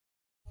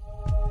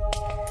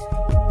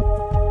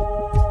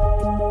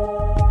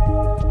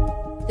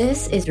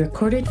This is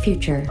Recorded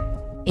Future,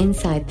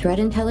 inside threat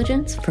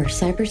intelligence for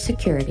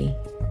cybersecurity.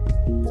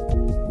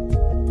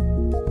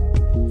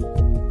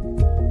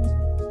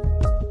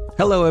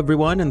 Hello,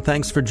 everyone, and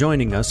thanks for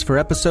joining us for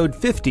episode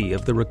 50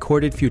 of the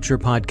Recorded Future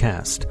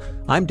podcast.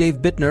 I'm Dave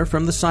Bittner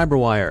from the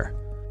Cyberwire.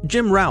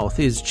 Jim Routh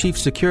is Chief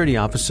Security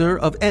Officer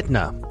of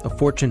Aetna, a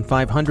Fortune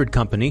 500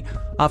 company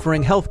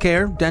offering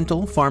healthcare,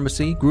 dental,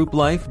 pharmacy, group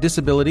life,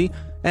 disability,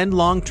 and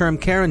long-term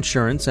care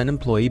insurance and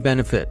employee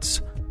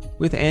benefits.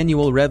 With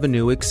annual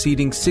revenue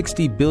exceeding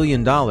 $60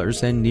 billion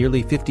and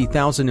nearly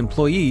 50,000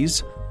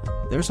 employees,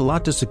 there's a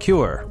lot to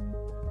secure.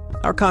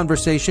 Our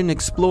conversation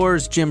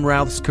explores Jim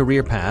Routh's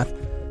career path,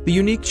 the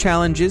unique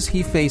challenges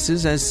he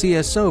faces as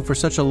CSO for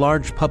such a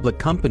large public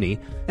company,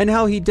 and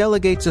how he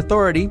delegates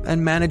authority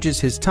and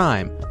manages his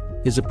time,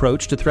 his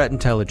approach to threat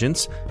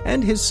intelligence,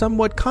 and his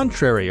somewhat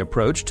contrary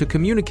approach to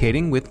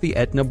communicating with the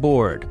Aetna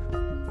board.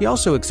 He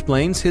also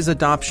explains his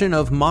adoption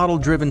of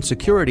model-driven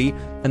security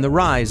and the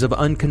rise of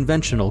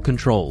unconventional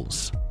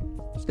controls.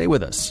 Stay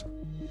with us.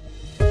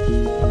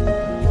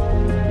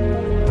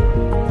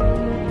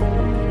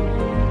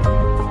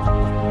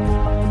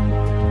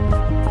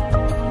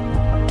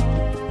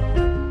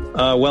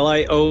 Well,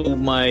 I owe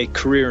my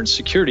career in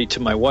security to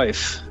my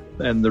wife,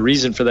 and the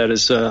reason for that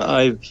is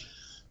I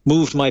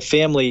moved my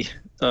family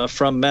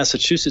from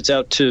Massachusetts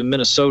out to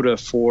Minnesota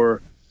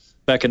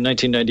back in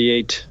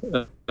 1998,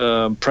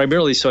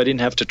 primarily so I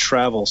didn't have to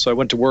travel. So I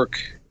went to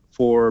work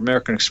for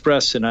American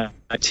Express in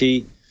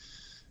IT,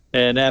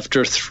 and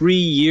after 3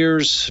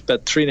 years,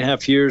 about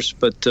 3.5 years,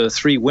 but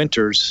 3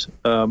 winters,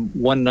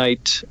 one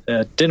night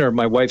at dinner,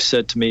 my wife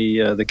said to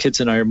me, the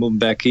kids and I are moving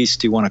back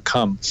east. Do you want to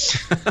come?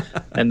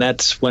 And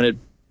that's when it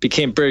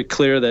became very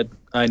clear that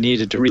I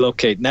needed to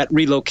relocate. And that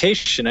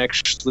relocation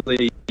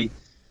actually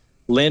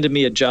landed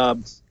me a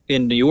job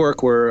in New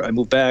York, where I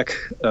moved back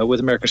with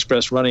American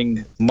Express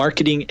running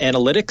marketing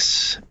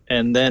analytics.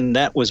 And then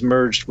that was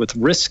merged with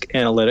risk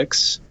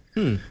analytics.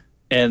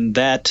 And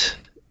that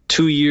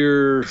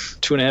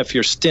 2.5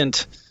 year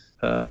stint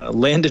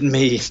landed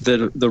me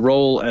the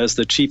role as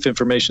the Chief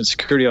Information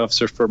Security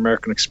Officer for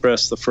American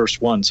Express, the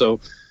first one. So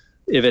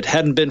if it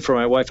hadn't been for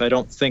my wife, I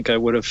don't think I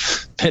would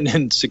have been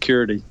in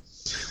security.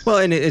 Well,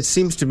 and it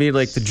seems to me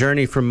like the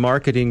journey from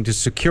marketing to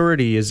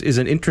security is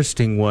an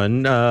interesting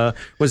one.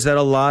 Was that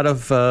a lot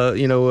of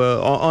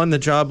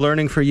on-the-job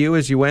learning for you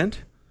as you went?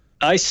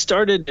 I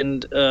started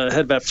and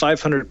had about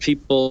 500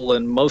 people,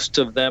 and most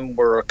of them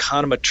were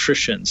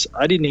econometricians.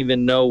 I didn't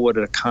even know what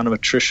an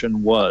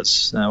econometrician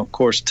was. Now, of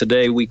course,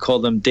 today we call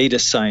them data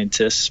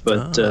scientists,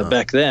 but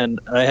back then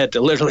I had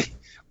to literally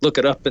look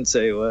it up and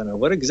say, well,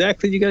 what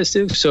exactly do you guys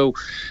do? So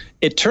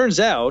it turns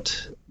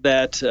out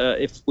that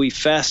if we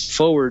fast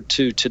forward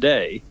to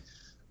today,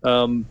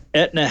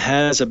 Aetna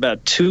has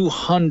about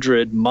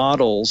 200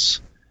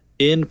 models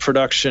in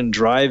production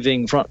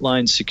driving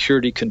frontline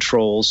security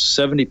controls.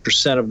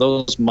 70% of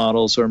those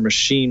models are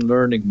machine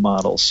learning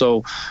models.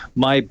 So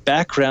my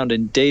background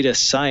in data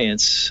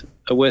science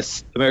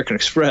with American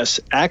Express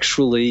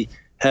actually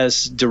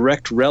has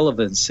direct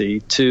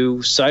relevancy to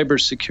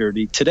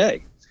cybersecurity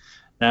today.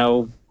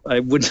 Now,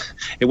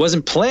 it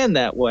wasn't planned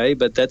that way,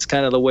 but that's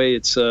kind of the way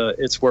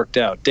it's worked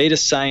out. Data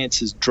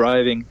science is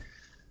driving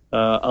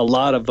a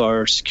lot of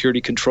our security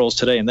controls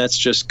today, and that's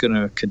just going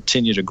to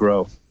continue to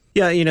grow.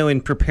 Yeah, in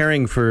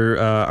preparing for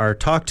our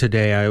talk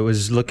today, I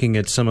was looking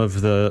at some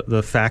of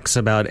the facts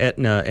about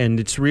Aetna, and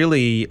it's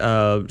really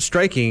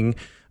striking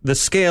the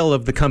scale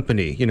of the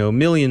company.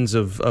 Millions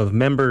of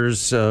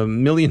members,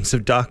 millions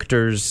of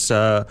doctors.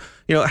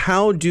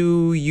 How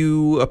do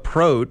you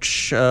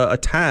approach a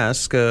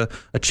task, a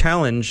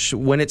challenge,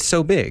 when it's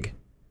so big?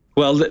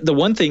 Well, the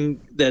one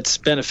thing that's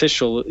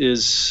beneficial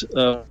is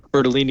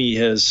Bertolini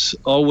has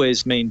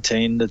always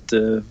maintained that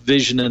the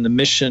vision and the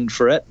mission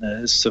for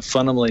Aetna is to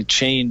fundamentally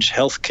change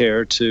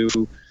healthcare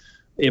to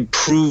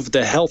improve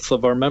the health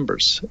of our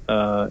members,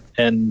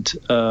 and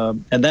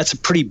that's a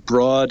pretty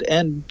broad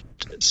and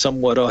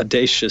somewhat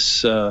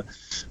audacious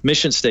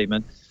mission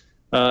statement.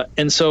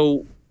 And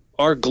so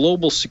our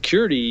global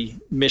security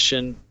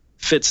mission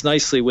fits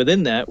nicely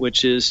within that,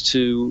 which is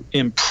to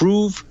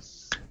improve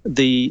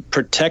the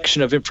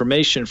protection of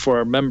information for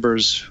our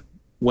members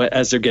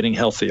as they're getting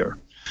healthier.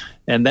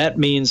 And that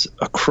means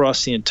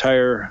across the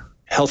entire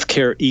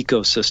healthcare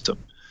ecosystem.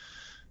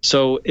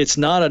 So it's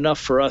not enough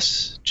for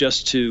us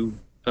just to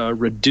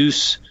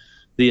reduce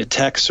the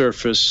attack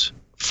surface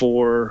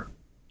for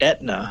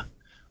Aetna.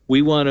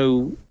 We want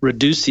to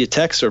reduce the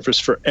attack surface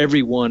for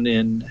everyone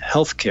in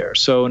healthcare.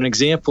 So an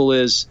example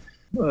is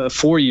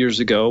 4 years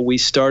ago, we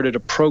started a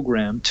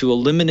program to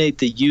eliminate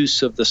the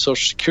use of the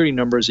Social Security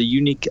number as a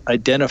unique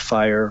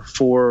identifier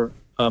for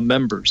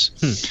members.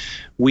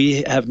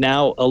 We have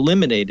now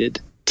eliminated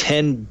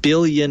 10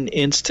 billion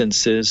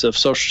instances of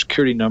Social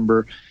Security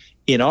number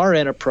in our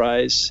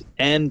enterprise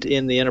and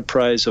in the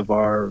enterprise of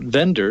our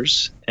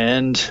vendors,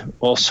 and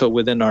also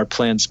within our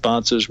plan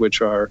sponsors,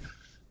 which are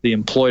the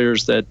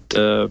employers that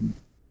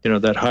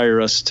that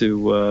hire us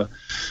to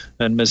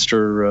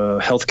administer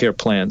healthcare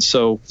plans.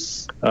 So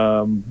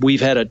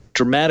we've had a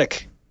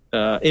dramatic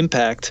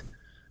impact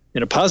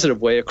in a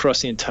positive way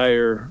across the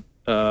entire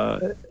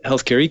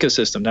healthcare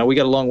ecosystem. Now, we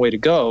got a long way to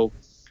go,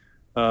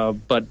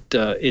 but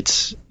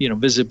it's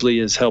visibly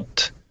has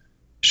helped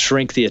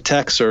shrink the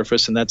attack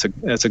surface, and that's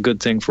a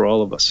good thing for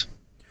all of us.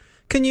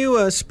 Can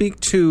you speak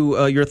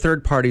to your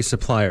third-party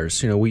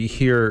suppliers? We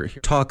hear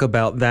talk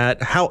about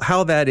that,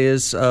 how that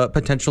is a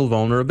potential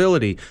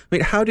vulnerability. I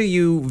mean, how do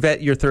you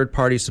vet your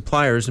third-party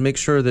suppliers and make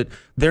sure that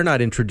they're not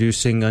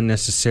introducing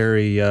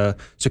unnecessary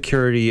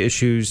security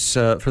issues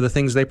for the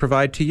things they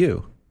provide to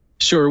you?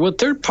 Sure. Well,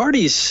 third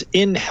parties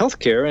in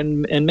healthcare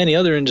and many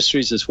other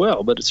industries as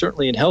well, but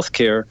certainly in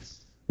healthcare,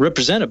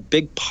 represent a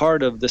big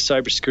part of the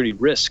cybersecurity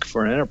risk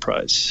for an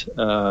enterprise.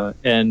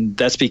 And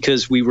that's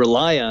because we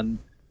rely on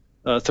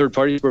third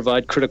parties to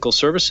provide critical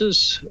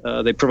services.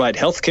 They provide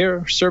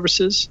healthcare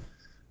services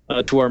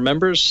to our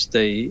members.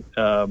 They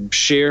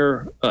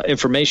share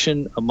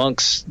information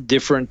amongst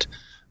different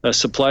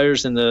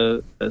suppliers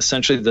in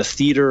essentially the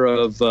theater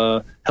of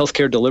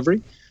healthcare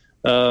delivery.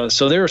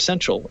 So they're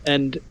essential.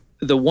 And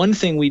the one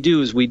thing we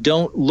do is we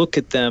don't look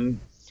at them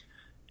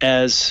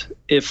as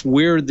if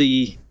we're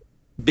the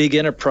big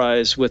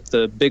enterprise with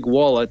the big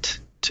wallet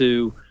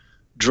to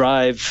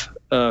drive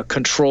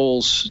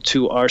controls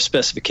to our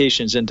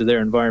specifications into their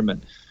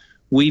environment.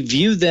 We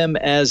view them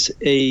as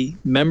a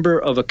member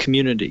of a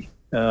community.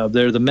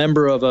 They're the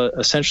member of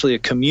essentially a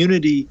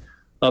community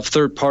of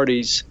third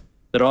parties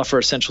that offer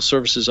essential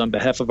services on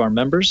behalf of our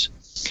members.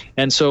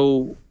 And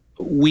so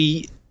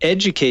we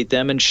educate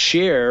them and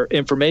share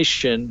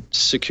information,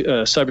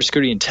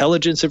 cybersecurity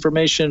intelligence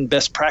information,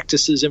 best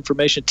practices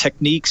information,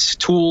 techniques,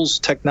 tools,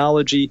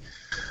 technology.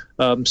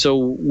 So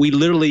we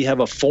literally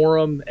have a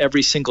forum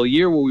every single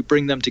year where we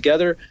bring them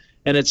together,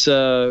 and it's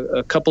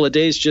a couple of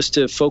days just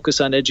to focus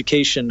on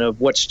education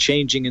of what's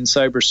changing in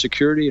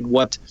cybersecurity and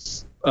what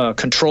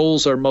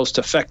controls are most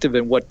effective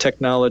and what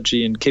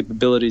technology and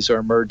capabilities are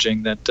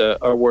emerging that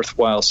are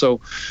worthwhile. So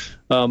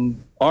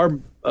our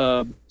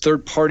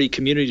third-party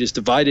community is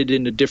divided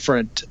into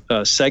different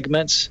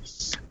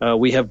segments.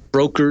 We have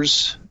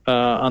brokers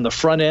on the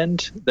front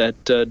end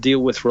that deal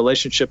with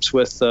relationships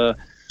with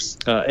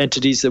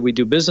entities that we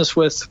do business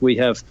with. We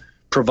have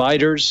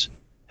providers,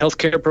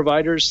 healthcare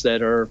providers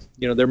that are,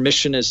 their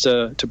mission is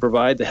to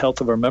provide the health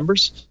of our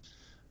members,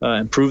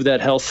 improve that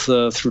health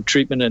through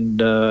treatment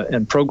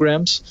and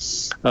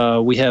programs.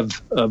 We have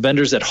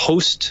vendors that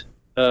host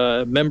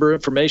member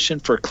information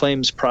for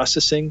claims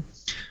processing.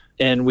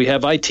 And we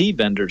have IT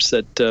vendors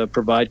that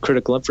provide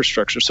critical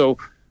infrastructure. So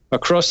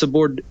across the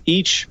board,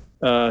 each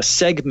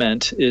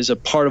segment is a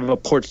part of a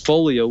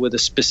portfolio with a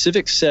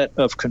specific set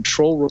of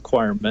control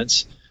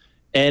requirements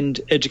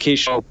and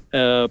educational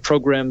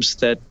programs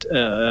that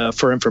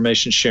for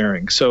information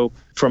sharing. So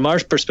from our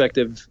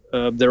perspective,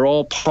 they're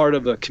all part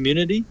of a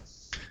community.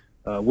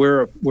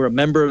 We're a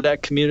member of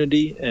that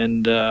community,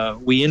 and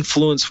we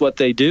influence what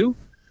they do,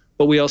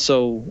 but we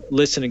also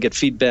listen and get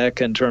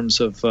feedback in terms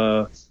of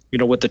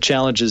what the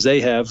challenges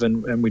they have,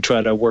 and we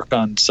try to work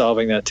on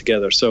solving that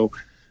together. So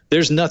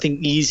there's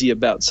nothing easy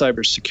about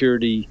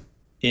cybersecurity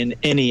in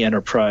any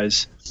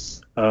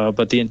enterprise,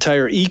 but the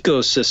entire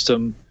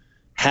ecosystem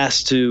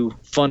has to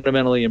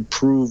fundamentally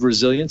improve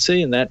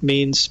resiliency, and that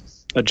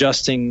means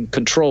adjusting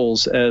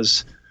controls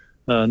as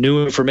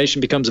new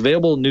information becomes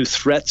available, new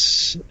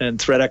threats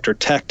and threat actor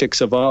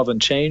tactics evolve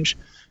and change,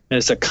 and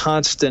it's a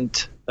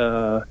constant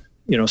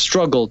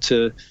struggle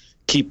to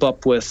keep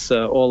up with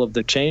all of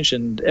the change,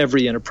 and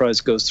every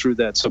enterprise goes through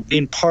that. So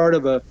being part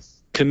of a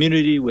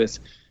community with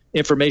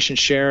information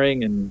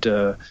sharing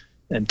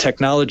and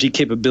technology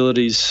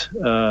capabilities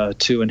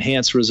to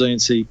enhance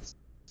resiliency,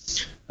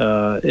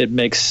 it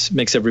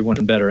makes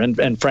everyone better.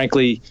 And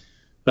frankly,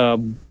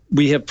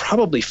 we have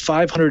probably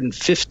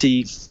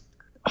 550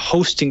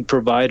 hosting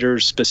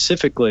providers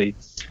specifically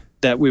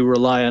that we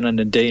rely on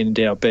a day in and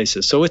day out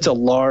basis. So it's a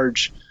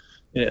large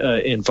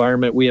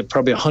environment. We have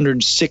probably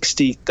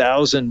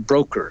 160,000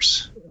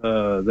 brokers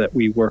that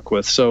we work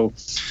with. So,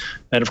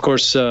 and of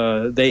course,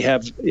 they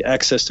have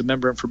access to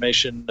member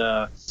information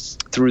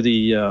through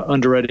the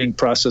underwriting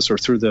process or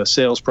through the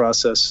sales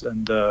process,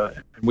 and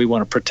we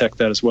want to protect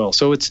that as well.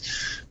 So, it's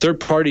third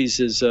parties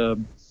is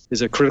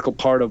a critical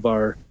part of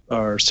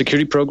our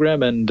security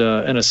program and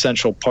an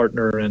essential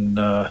partner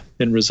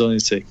in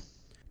resiliency.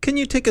 Can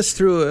you take us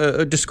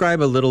through,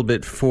 describe a little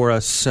bit for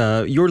us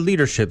your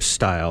leadership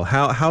style?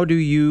 How do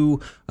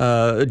you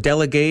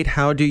delegate?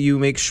 How do you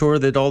make sure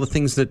that all the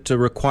things that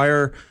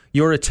require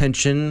your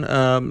attention,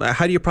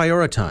 how do you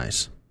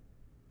prioritize?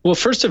 Well,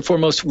 first and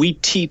foremost, we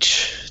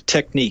teach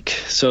technique.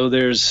 So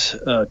there's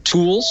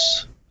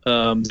tools,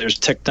 there's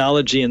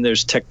technology, and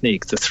there's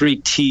technique, the three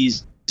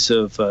T's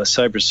of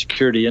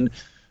cybersecurity. And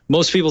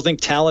most people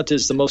think talent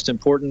is the most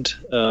important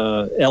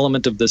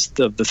element of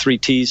the three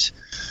T's.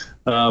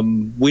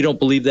 We don't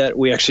believe that.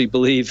 We actually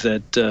believe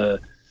that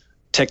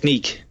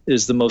technique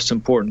is the most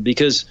important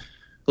because,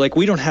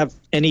 we don't have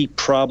any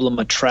problem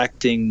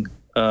attracting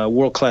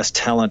world-class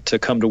talent to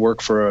come to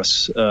work for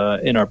us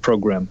in our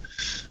program.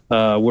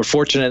 We're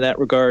fortunate in that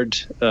regard.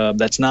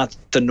 That's not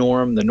the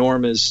norm. The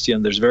norm is,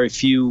 there's very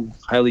few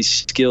highly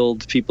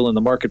skilled people in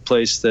the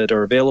marketplace that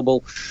are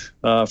available.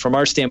 From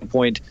our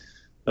standpoint,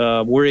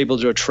 we're able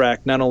to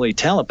attract not only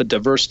talent, but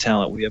diverse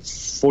talent. We have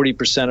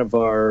 40% of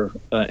our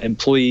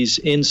employees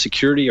in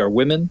security are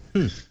women.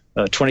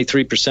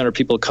 23% are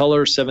people of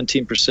color,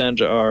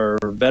 17% are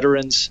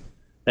veterans,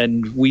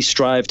 and we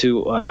strive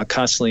to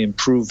constantly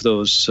improve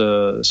those.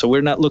 So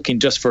we're not looking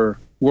just for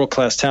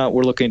world-class talent.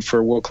 We're looking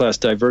for world-class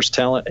diverse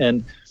talent,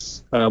 and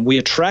we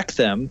attract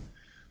them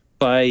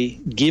by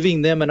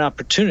giving them an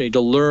opportunity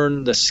to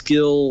learn the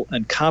skill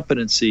and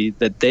competency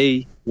that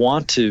they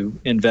want to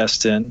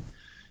invest in,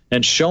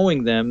 and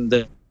showing them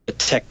the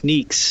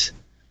techniques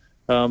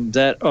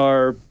that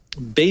are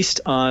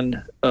based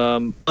on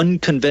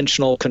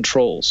unconventional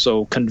controls.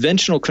 So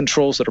conventional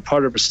controls that are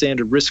part of a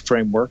standard risk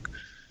framework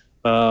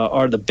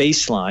are the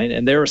baseline,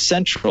 and they're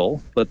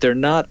essential, but they're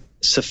not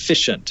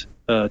sufficient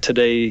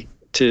today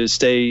to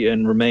stay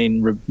and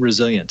remain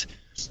resilient.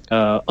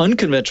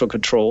 Unconventional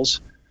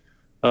controls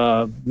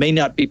may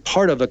not be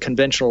part of a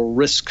conventional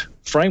risk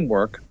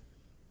framework,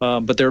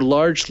 but they're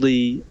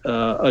largely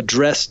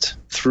addressed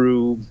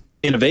through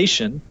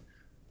innovation.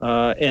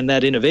 And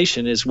that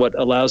innovation is what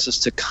allows us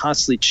to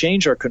constantly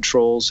change our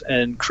controls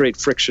and create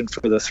friction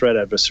for the threat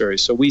adversary.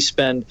 So we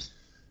spend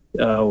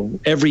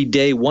every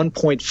day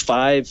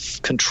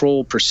 1.5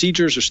 control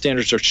procedures or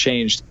standards are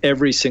changed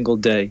every single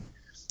day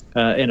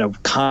in a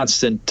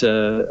constant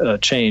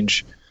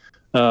change.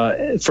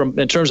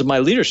 In terms of my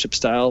leadership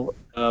style,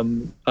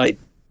 I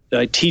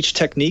teach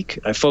technique.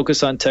 I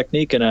focus on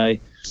technique, and I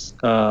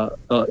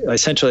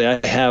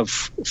have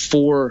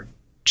 4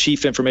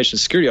 chief information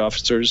security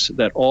officers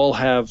that all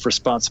have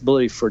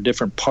responsibility for a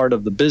different part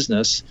of the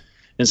business,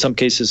 in some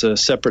cases a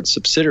separate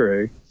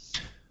subsidiary,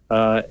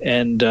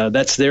 and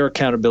that's their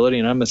accountability,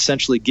 and I'm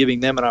essentially giving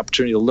them an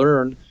opportunity to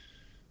learn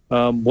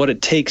what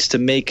it takes to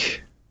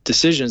make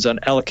decisions on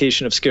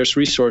allocation of scarce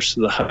resource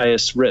to the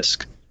highest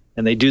risk,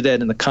 and they do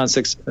that in the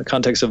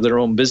context of their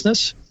own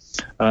business,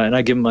 and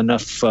I give them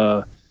enough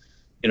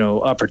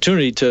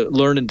opportunity to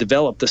learn and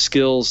develop the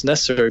skills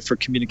necessary for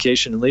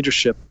communication and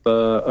leadership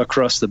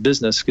across the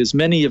business, because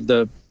many of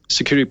the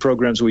security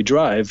programs we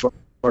drive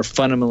are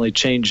fundamentally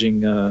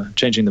changing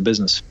the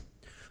business.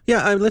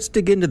 Yeah, let's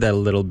dig into that a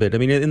little bit. I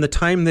mean, in the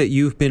time that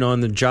you've been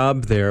on the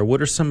job there,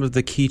 what are some of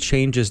the key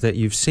changes that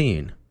you've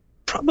seen?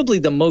 Probably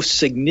the most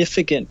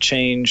significant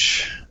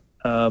change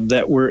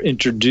that we're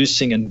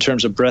introducing in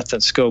terms of breadth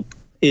and scope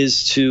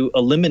is to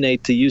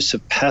eliminate the use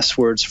of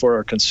passwords for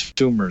our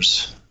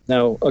consumers.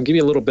 Now, I'll give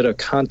you a little bit of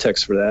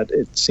context for that.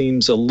 It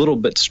seems a little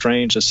bit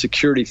strange, a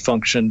security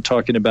function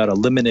talking about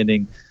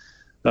eliminating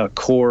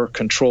core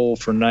control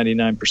for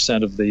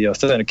 99% of the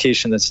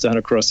authentication that's done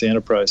across the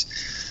enterprise.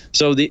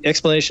 So the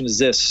explanation is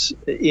this.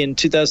 In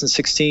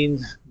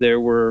 2016, there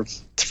were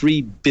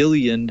 3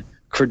 billion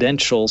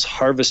credentials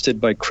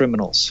harvested by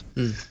criminals.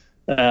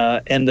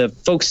 And the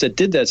folks that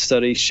did that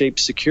study, Shape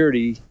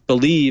Security,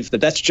 believe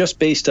that that's just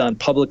based on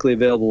publicly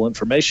available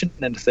information.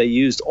 And if they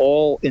used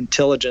all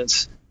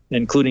intelligence,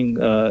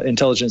 including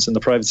intelligence in the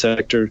private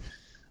sector,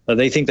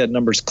 they think that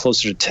number is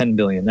closer to 10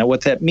 billion. Now,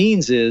 what that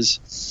means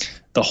is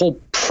the whole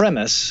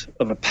premise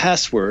of a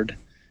password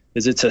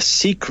is it's a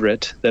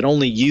secret that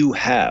only you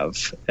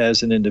have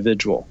as an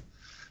individual.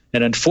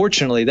 And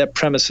unfortunately, that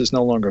premise is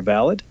no longer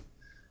valid.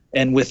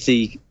 And with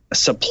the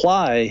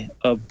supply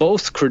of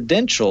both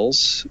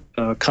credentials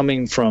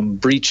coming from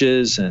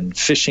breaches and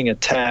phishing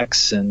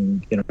attacks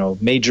and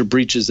major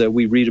breaches that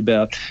we read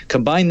about,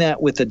 combine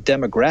that with the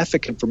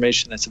demographic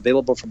information that's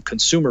available from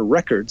consumer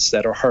records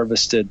that are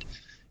harvested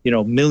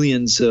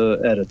millions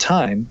at a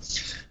time,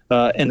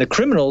 and the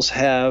criminals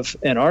have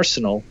an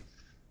arsenal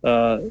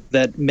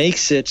that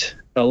makes it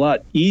a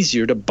lot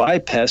easier to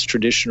bypass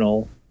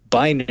traditional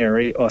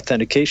binary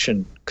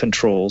authentication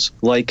controls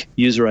like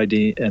user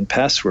ID and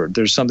password.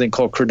 There's something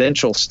called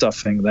credential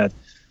stuffing that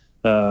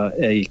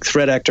a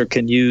threat actor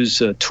can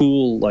use a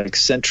tool like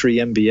Sentry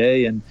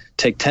MBA and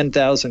take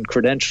 10,000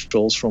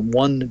 credentials from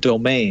one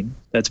domain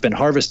that's been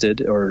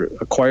harvested or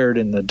acquired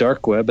in the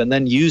dark web and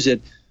then use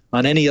it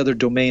on any other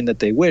domain that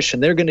they wish,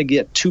 and they're going to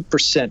get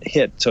 2%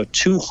 hit. So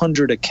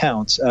 200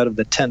 accounts out of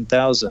the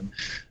 10,000,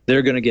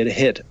 they're going to get a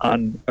hit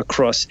on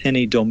across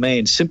any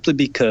domain simply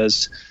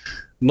because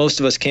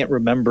most of us can't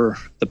remember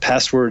the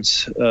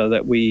passwords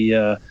that we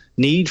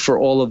need for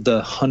all of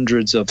the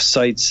hundreds of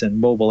sites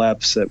and mobile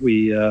apps that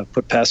we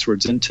put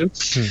passwords into.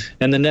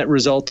 And the net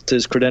result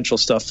is credential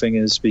stuffing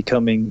is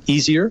becoming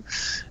easier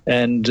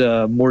and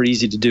more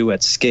easy to do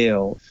at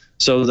scale.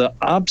 So the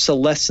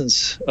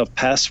obsolescence of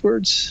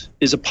passwords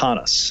is upon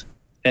us.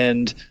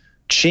 And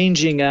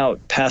changing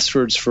out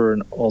passwords for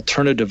an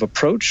alternative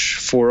approach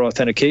for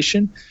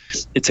authentication,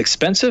 it's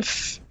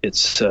expensive. It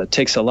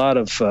takes a lot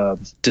of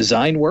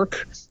design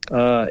work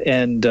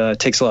and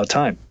takes a lot of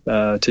time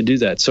to do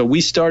that. So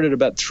we started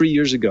about 3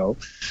 years ago,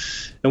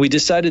 and we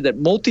decided that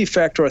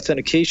multi-factor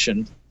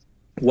authentication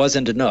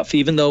wasn't enough,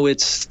 even though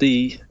it's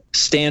the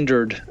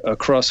standard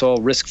across all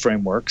risk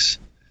frameworks.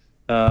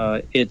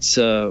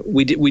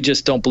 we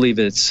just don't believe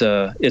it's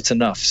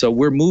enough. So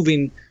we're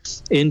moving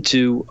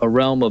into a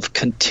realm of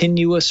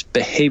continuous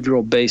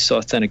behavioral-based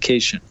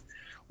authentication,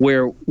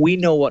 where we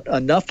know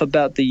enough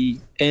about the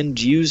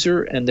end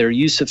user and their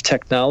use of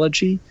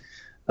technology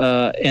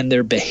and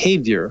their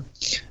behavior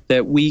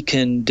that we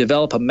can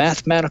develop a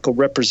mathematical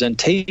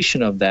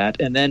representation of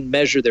that and then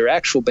measure their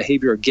actual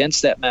behavior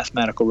against that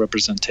mathematical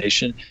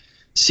representation,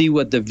 see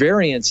what the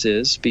variance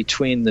is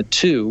between the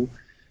two,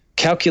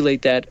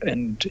 calculate that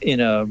in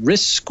a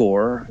risk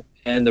score,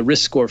 and the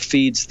risk score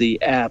feeds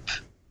the app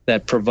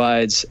that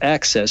provides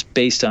access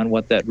based on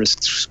what that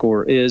risk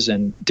score is,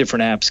 and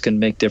different apps can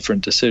make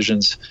different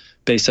decisions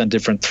based on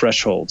different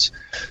thresholds.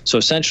 So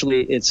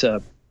essentially, it's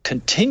a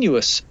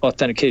continuous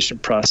authentication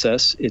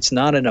process. It's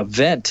not an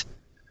event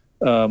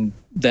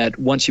that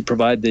once you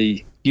provide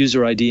the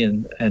user ID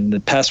and the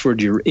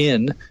password you're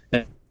in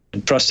and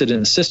trust it in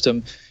the system.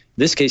 In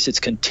this case, it's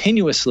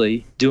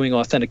continuously doing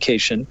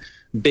authentication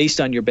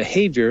based on your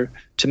behavior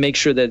to make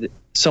sure that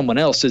someone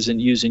else isn't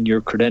using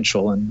your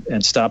credential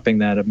and stopping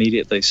that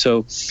immediately.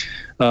 So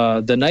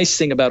the nice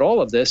thing about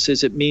all of this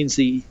is it means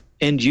the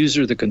end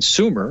user, the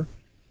consumer,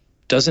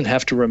 doesn't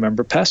have to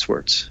remember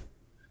passwords,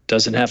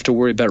 doesn't have to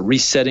worry about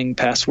resetting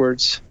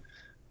passwords,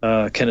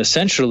 can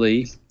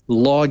essentially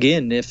log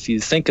in, if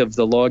you think of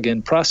the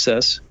login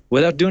process,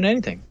 without doing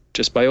anything,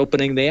 just by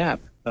opening the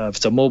app, if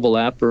it's a mobile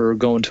app, or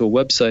going to a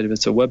website if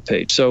it's a web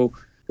page. So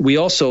we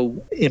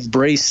also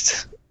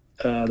embraced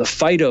the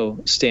FIDO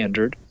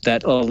standard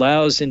that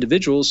allows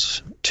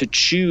individuals to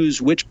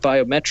choose which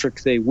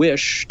biometric they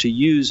wish to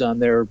use on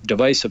their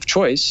device of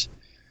choice.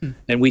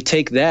 And we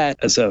take that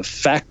as a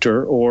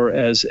factor or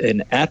as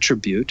an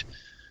attribute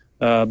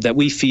that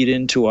we feed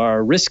into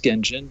our risk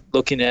engine,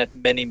 looking at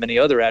many, many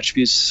other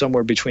attributes,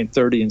 somewhere between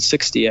 30 and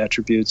 60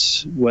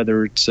 attributes,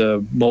 whether it's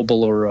a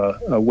mobile or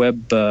a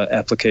web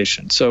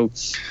application. So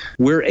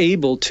we're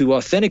able to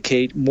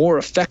authenticate more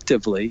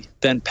effectively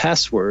than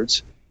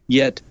passwords,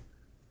 yet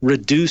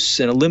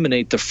reduce and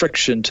eliminate the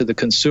friction to the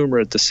consumer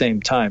at the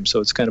same time. So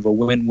it's kind of a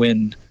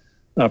win-win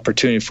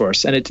opportunity for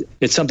us. And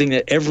it's something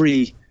that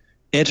every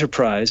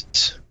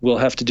enterprise will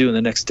have to do in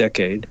the next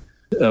decade.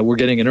 We're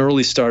getting an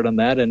early start on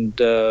that, and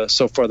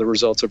so far the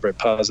results are very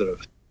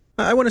positive.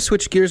 I want to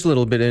switch gears a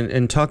little bit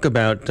and talk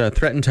about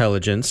threat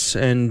intelligence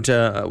and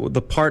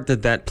the part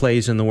that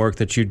plays in the work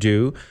that you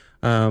do,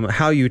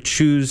 how you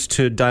choose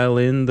to dial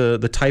in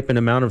the type and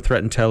amount of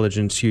threat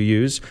intelligence you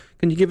use.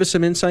 Can you give us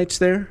some insights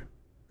there?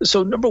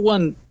 So number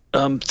one,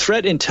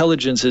 threat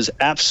intelligence is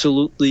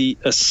absolutely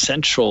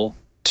essential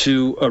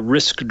to a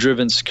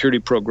risk-driven security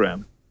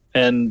program.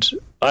 And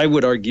I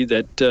would argue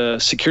that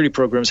security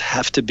programs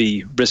have to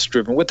be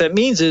risk-driven. What that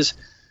means is,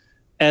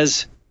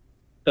 as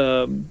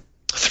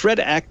threat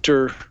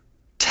actor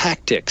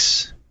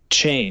tactics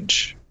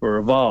change or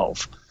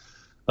evolve,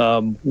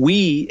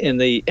 we in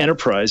the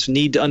enterprise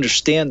need to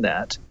understand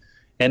that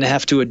and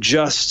have to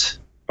adjust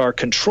our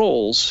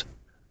controls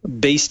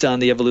based on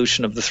the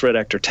evolution of the threat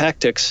actor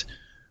tactics.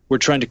 We're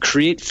trying to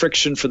create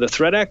friction for the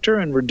threat actor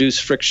and reduce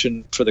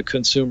friction for the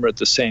consumer at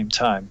the same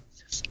time.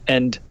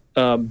 And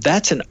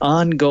that's an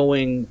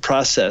ongoing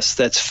process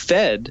that's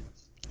fed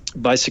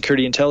by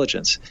security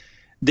intelligence.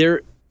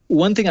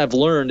 One thing I've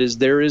learned is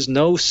there is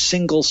no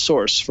single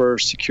source for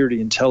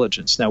security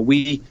intelligence. Now,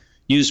 we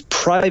use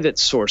private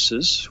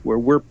sources where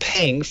we're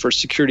paying for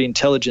security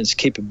intelligence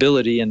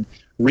capability and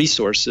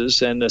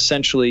resources, and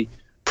essentially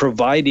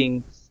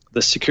providing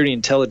the security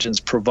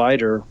intelligence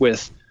provider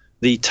with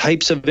the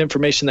types of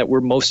information that we're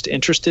most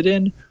interested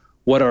in,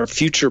 what our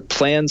future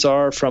plans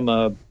are from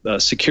a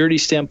security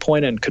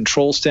standpoint and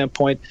control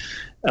standpoint,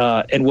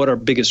 and what our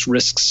biggest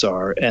risks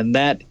are. And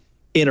that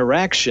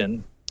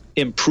interaction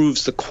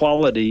improves the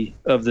quality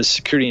of the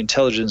security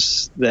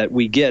intelligence that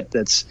we get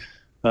that's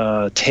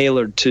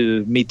tailored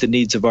to meet the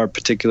needs of our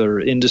particular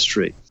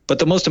industry. But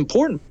the most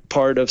important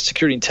part of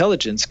security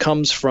intelligence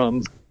comes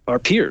from our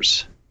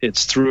peers.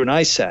 It's through an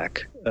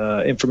ISAC,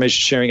 Information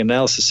Sharing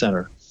Analysis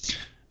Center.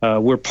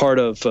 We're part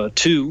of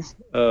two,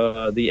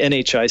 the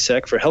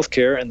NHISAC for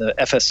healthcare and the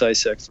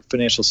FSISAC for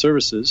financial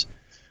services.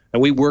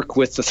 And we work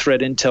with the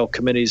threat intel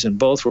committees in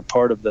both. We're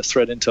part of the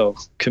threat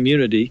intel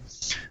community.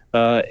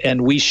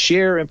 And we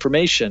share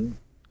information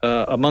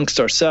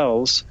amongst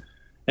ourselves,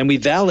 and we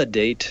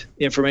validate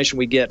information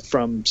we get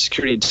from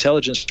security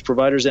intelligence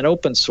providers and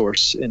open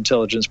source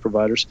intelligence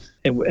providers.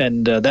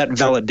 And that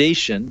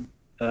validation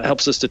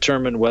helps us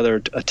determine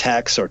whether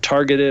attacks are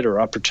targeted or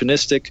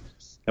opportunistic,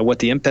 and what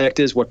the impact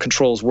is, what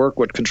controls work,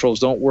 what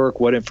controls don't work,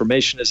 what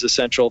information is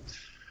essential.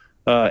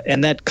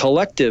 And that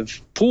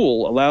collective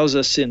pool allows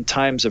us in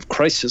times of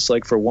crisis,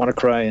 like for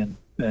WannaCry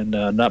and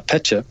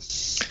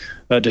NotPetya,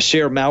 to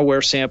share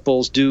malware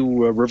samples,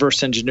 do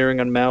reverse engineering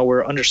on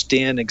malware,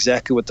 understand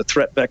exactly what the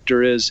threat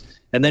vector is,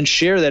 and then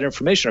share that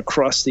information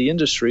across the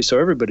industry so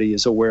everybody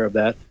is aware of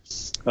that,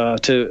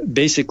 to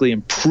basically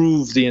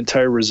improve the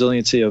entire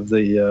resiliency of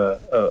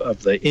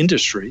the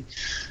industry,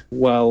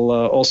 while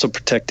also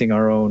protecting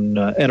our own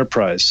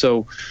enterprise.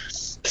 So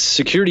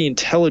security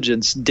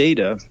intelligence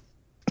data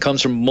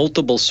comes from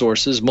multiple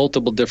sources,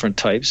 multiple different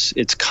types.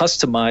 It's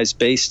customized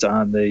based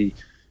on the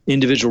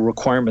individual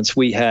requirements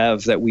we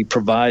have that we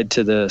provide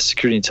to the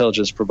security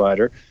intelligence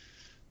provider.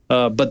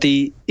 But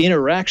the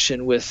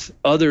interaction with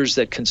others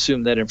that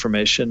consume that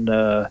information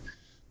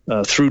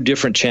through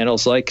different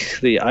channels like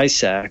the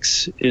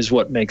ISACs is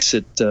what makes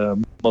it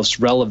most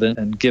relevant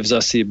and gives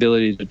us the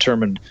ability to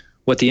determine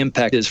what the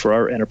impact is for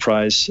our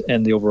enterprise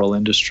and the overall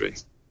industry.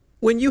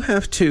 When you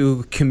have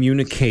to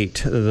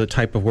communicate the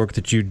type of work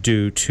that you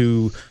do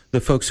to the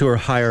folks who are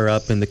higher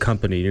up in the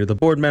company, the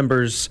board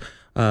members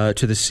to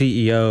the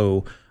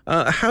CEO,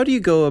 how do you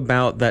go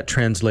about that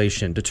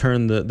translation to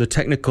turn the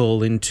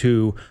technical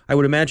into, I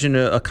would imagine,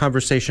 a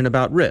conversation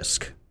about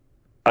risk?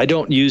 I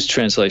don't use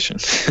translation.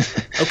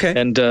 Okay.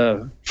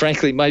 And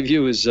frankly, my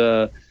view is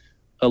a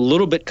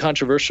little bit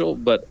controversial,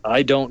 but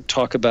I don't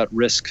talk about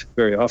risk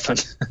very often.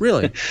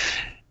 Really?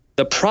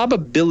 The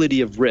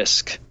probability of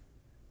risk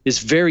is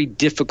very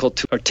difficult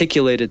to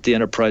articulate at the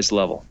enterprise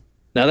level.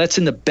 Now, that's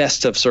in the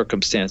best of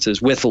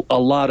circumstances with a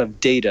lot of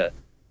data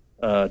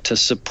to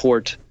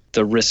support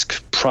the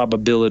risk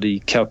probability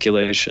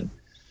calculation.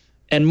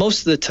 And most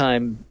of the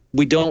time,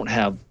 we don't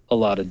have a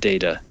lot of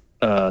data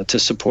to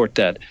support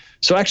that.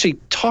 So actually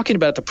talking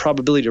about the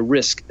probability of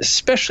risk,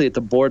 especially at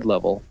the board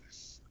level,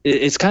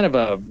 it's kind of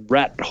a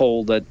rat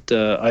hole that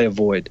I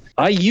avoid.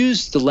 I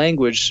use the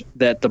language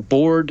that the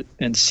board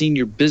and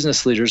senior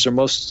business leaders are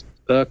most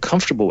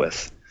comfortable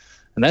with,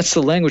 and that's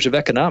the language of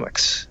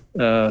economics.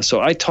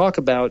 So I talk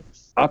about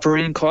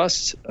operating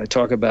costs. I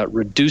talk about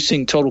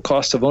reducing total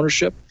cost of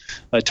ownership.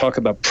 I talk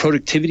about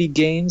productivity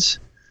gains.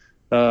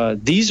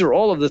 These are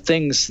all of the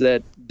things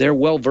that they're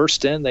well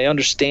versed in. They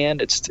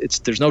understand.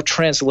 There's no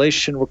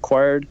translation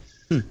required.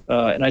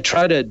 And I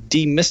try to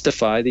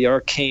demystify the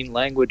arcane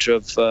language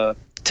of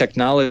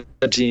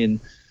technology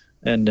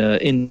and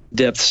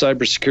in-depth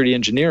cybersecurity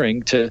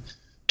engineering to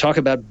talk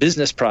about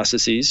business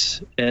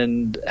processes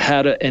and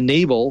how to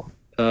enable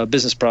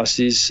business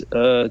processes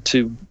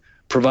to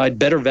provide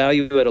better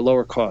value at a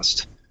lower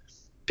cost.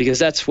 Because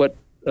that's what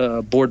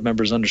board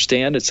members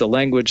understand. It's a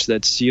language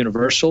that's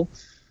universal,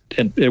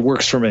 and it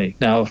works for me.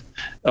 Now,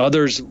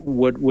 others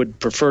would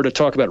prefer to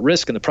talk about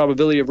risk and the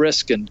probability of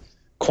risk and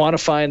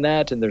quantifying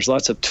that, and there's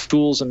lots of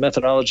tools and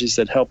methodologies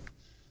that help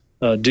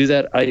do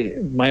that.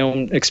 My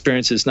own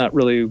experience is not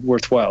really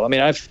worthwhile. I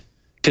mean, I've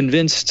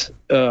convinced,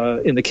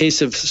 in the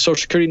case of Social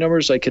Security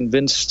numbers, I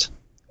convinced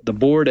the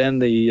board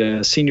and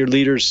the senior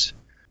leaders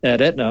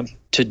at Aetna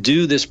to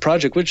do this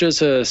project, which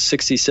is a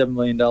 $67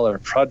 million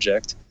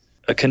project.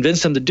 I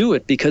convinced them to do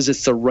it because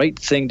it's the right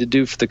thing to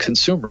do for the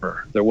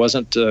consumer. There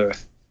wasn't,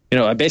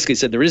 I basically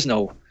said there is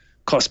no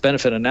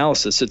cost-benefit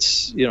analysis.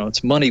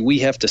 It's money we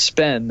have to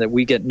spend that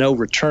we get no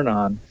return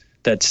on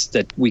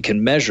that we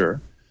can measure.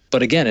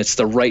 But again, it's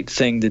the right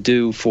thing to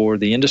do for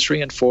the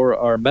industry and for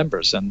our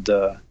members. And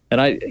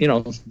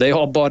they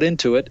all bought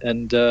into it.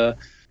 And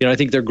I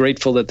think they're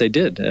grateful that they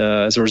did.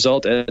 As a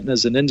result, Aetna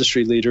is an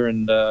industry leader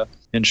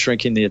in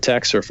shrinking the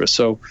attack surface.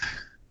 So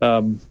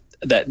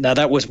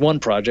that was one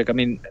project. I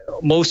mean,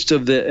 most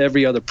of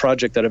every other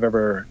project that I've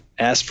ever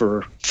asked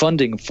for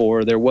funding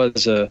for, there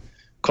was a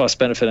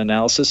cost-benefit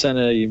analysis and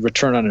a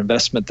return on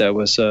investment that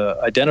was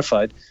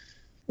identified.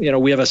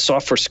 We have a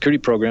software security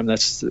program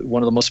that's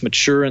one of the most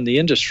mature in the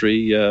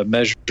industry,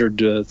 measured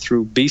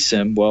through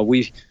BSIM. Well,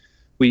 we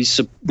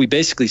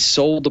basically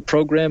sold the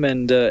program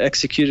and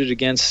executed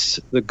against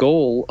the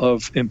goal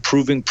of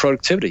improving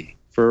productivity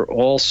for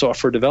all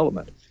software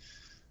development.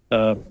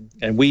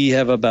 And we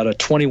have about a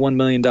 $21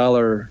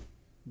 million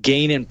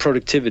gain in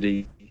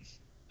productivity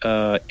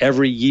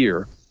every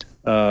year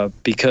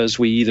because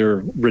we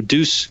either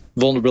reduce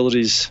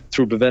vulnerabilities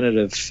through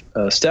preventative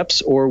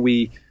steps or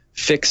we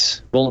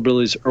fix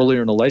vulnerabilities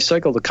earlier in the life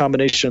cycle. The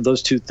combination of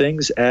those two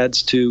things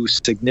adds to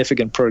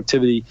significant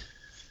productivity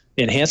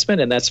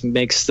enhancement, and that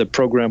makes the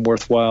program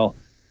worthwhile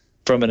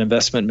from an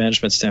investment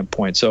management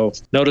standpoint. So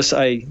notice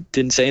I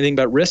didn't say anything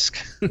about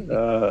risk,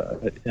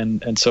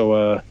 and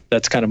so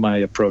that's kind of my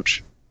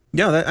approach.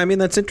 Yeah,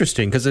 that's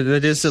interesting because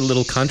it is a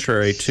little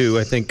contrary to,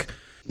 I think,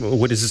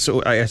 what is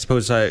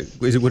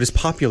what is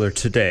popular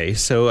today.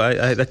 So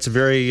that's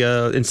very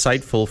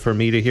insightful for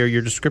me to hear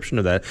your description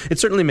of that. It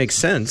certainly makes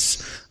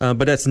sense, but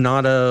that's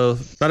not a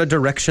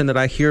direction that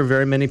I hear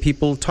very many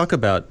people talk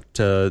about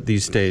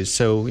these days.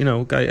 So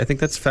I think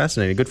that's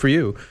fascinating. Good for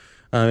you,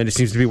 and it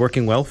seems to be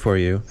working well for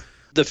you.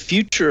 The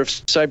future of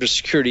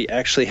cybersecurity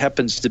actually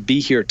happens to be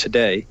here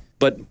today,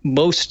 but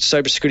most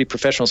cybersecurity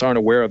professionals aren't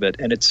aware of it,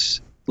 and it's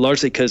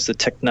largely because the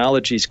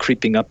technology is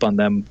creeping up on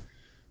them.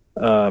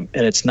 And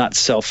it's not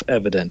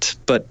self-evident.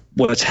 But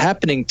what's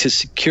happening to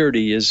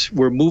security is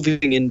we're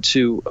moving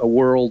into a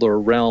world or a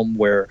realm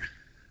where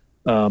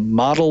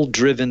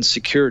model-driven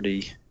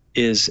security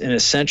is an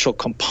essential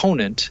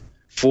component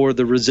for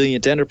the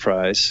resilient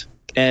enterprise.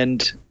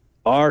 And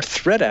our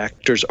threat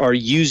actors are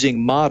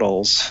using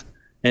models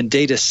and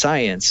data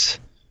science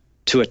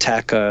to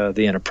attack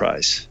the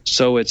enterprise.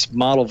 So it's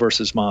model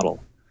versus model.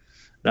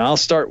 Now, I'll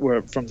start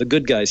from the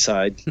good guy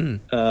side.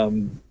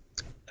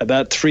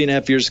 about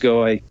 3.5 years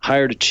ago, I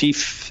hired a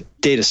chief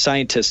data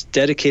scientist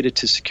dedicated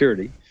to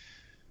security.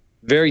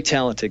 Very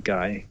talented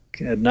guy.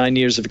 Had 9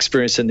 years of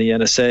experience in the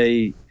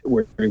NSA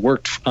where he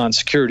worked on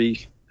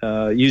security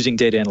using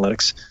data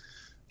analytics.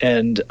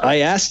 And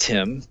I asked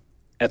him,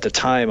 at the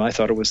time, I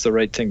thought it was the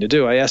right thing to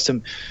do. I asked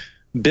him,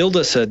 build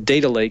us a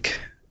data lake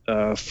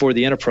for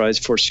the enterprise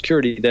for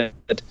security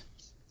that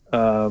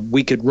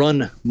we could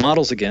run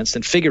models against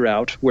and figure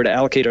out where to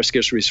allocate our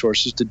scarce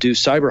resources to do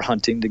cyber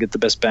hunting to get the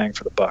best bang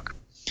for the buck.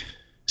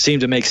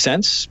 Seemed to make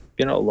sense.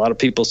 A lot of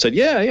people said,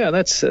 yeah,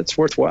 that's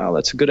worthwhile.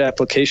 That's a good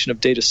application of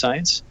data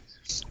science.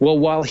 Well,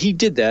 while he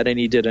did that, and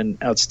he did an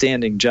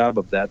outstanding job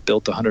of that,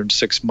 built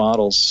 106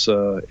 models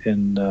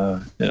in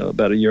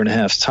about a year and a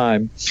half's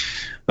time.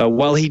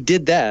 While he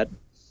did that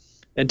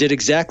and did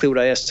exactly what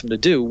I asked him to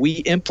do, we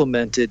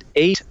implemented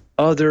 8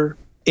 other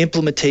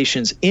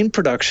implementations in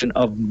production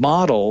of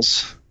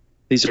models.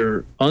 These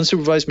are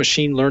unsupervised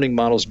machine learning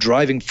models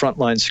driving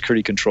frontline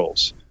security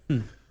controls,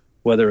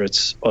 whether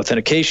it's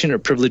authentication or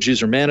privileged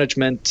user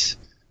management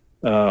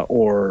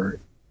or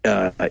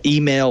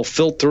email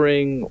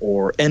filtering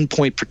or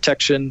endpoint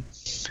protection.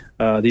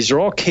 These are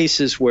all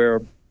cases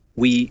where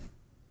we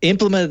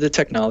implemented the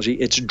technology.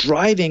 It's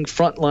driving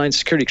frontline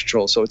security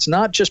control. So it's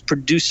not just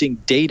producing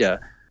data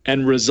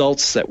and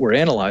results that we're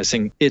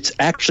analyzing. It's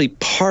actually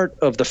part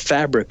of the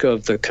fabric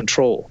of the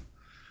control.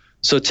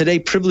 So today,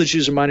 privileged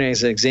user monitoring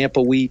as an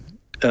example,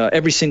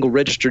 every single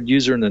registered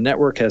user in the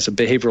network has a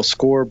behavioral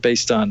score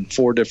based on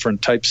 4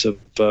 different types of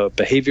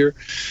behavior: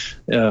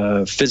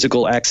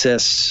 physical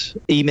access,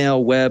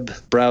 email, web,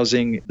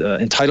 browsing,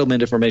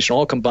 entitlement information,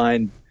 all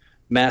combined.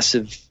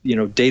 Massive,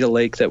 data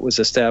lake that was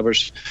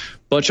established.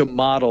 Bunch of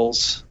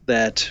models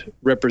that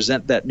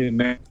represent that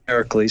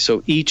numerically.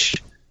 So each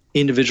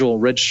individual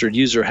registered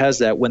user has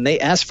that. When they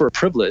ask for a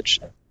privilege,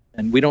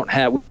 and we don't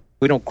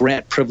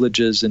grant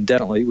privileges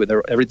indefinitely.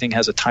 Everything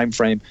has a time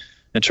frame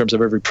in terms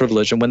of every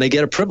privilege. And when they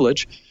get a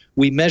privilege,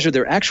 we measure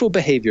their actual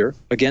behavior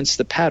against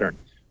the pattern.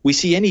 We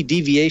see any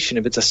deviation.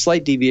 If it's a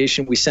slight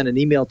deviation, we send an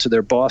email to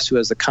their boss who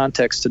has the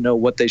context to know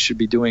what they should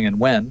be doing and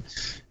when.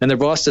 And their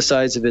boss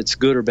decides if it's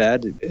good or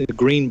bad. A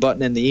green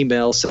button in the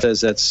email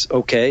says that's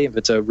okay. If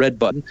it's a red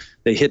button,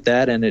 they hit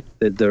that and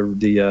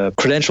the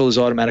credential is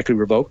automatically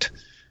revoked.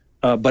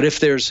 But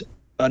if there's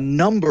a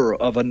number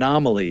of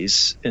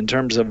anomalies in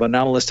terms of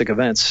anomalistic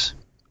events,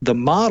 the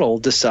model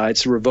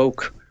decides to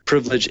revoke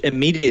privilege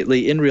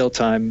immediately in real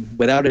time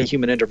without any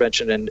human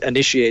intervention and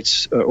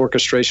initiates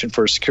orchestration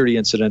for a security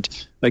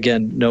incident.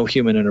 Again, no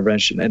human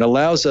intervention. And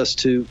allows us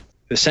to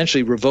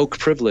essentially revoke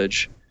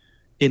privilege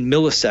in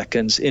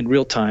milliseconds in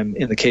real time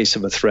in the case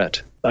of a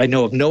threat. I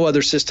know of no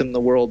other system in the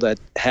world that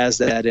has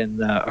that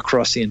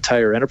across the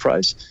entire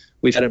enterprise.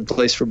 We've had it in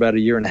place for about a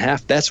year and a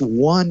half. That's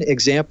one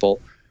example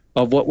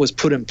of what was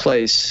put in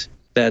place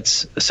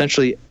that's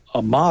essentially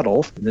a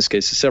model, in this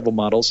case several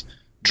models,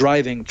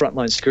 driving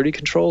frontline security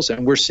controls,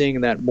 and we're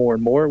seeing that more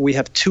and more. We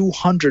have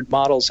 200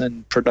 models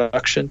in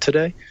production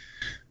today,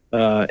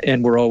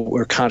 and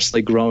we're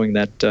constantly growing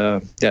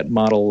that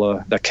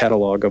model, that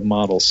catalog of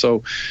models.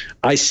 So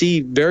I see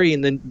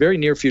in the very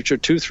near future,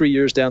 2-3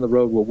 years down the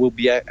road, where we'll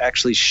be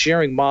actually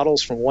sharing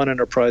models from one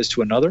enterprise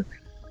to another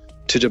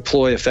to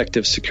deploy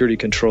effective security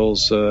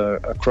controls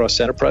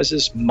across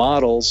enterprises.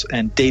 Models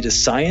and data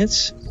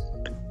science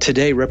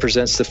today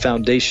represents the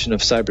foundation of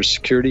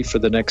cybersecurity for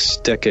the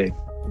next decade.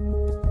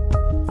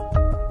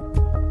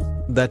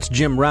 That's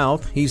Jim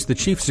Routh. He's the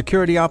Chief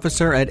Security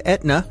Officer at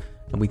Aetna,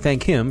 and we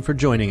thank him for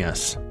joining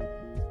us.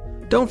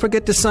 Don't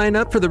forget to sign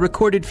up for the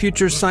Recorded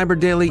Future Cyber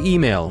Daily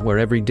email, where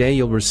every day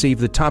you'll receive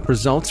the top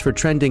results for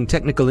trending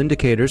technical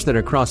indicators that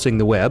are crossing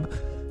the web,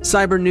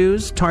 cyber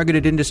news,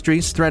 targeted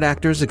industries, threat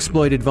actors,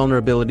 exploited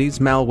vulnerabilities,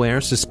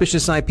 malware,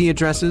 suspicious IP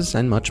addresses,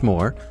 and much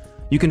more.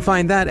 You can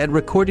find that at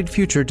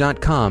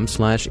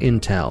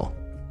recordedfuture.com/intel.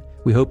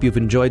 We hope you've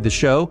enjoyed the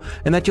show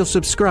and that you'll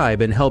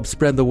subscribe and help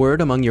spread the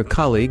word among your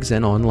colleagues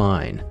and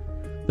online.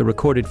 The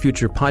Recorded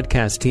Future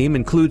podcast team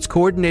includes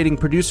coordinating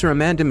producer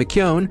Amanda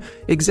McKeown,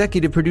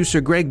 executive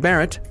producer Greg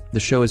Barrett. The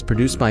show is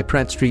produced by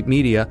Pratt Street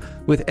Media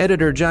with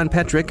editor John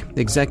Petrick,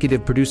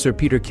 executive producer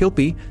Peter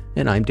Kilpie,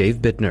 and I'm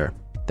Dave Bittner.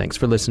 Thanks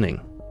for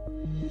listening.